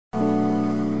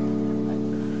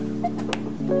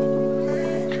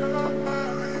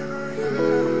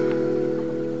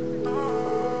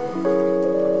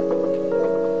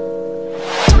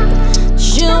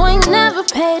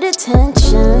paid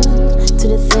attention to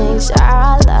the things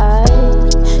I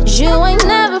like. You ain't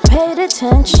never paid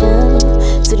attention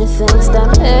to the things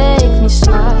that make me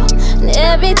smile. And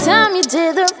every time you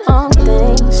did the wrong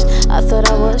things, I thought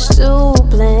I was to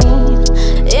blame.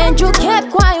 And you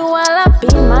kept quiet while I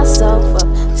beat myself up.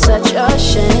 Such a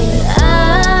shame.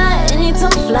 I need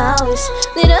some flowers,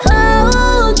 need a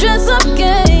whole dress-up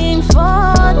game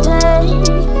for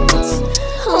dates.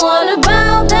 What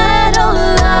about that old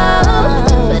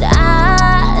love? But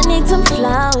I need some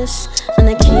flowers and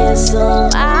a kiss on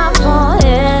my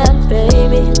forehead,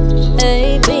 baby,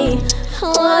 baby.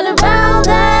 What about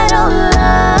that old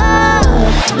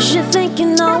love? You think you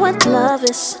know what love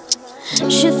is.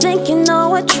 You think you know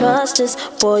what trust is.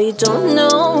 Boy, you don't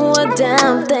know a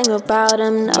damn thing about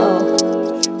him, no.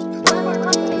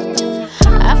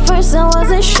 At first I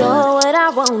wasn't sure what I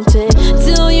wanted,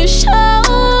 till you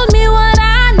showed me what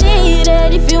I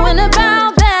needed. If you ain't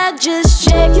about that, just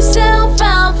check yourself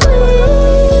out,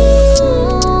 please.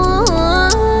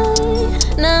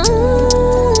 No,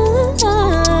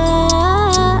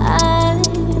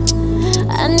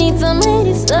 I need some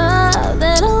 80s love,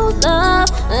 that old love.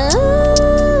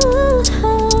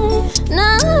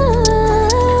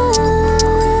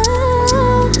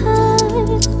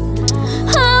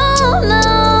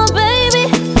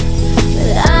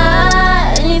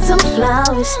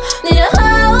 Flowers, need a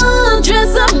whole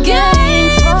dress-up game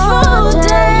for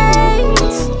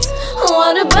days.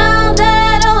 What about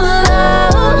that old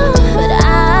love? But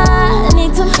I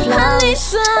need some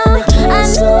flowers, and a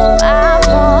kiss on my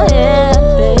forehead,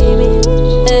 baby,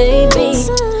 baby.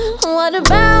 What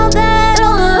about that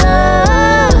old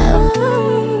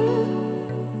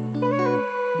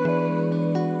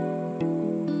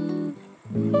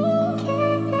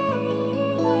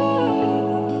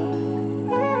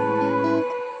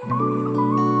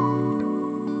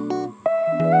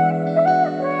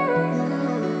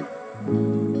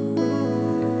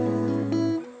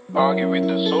Argue with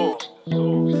the soul.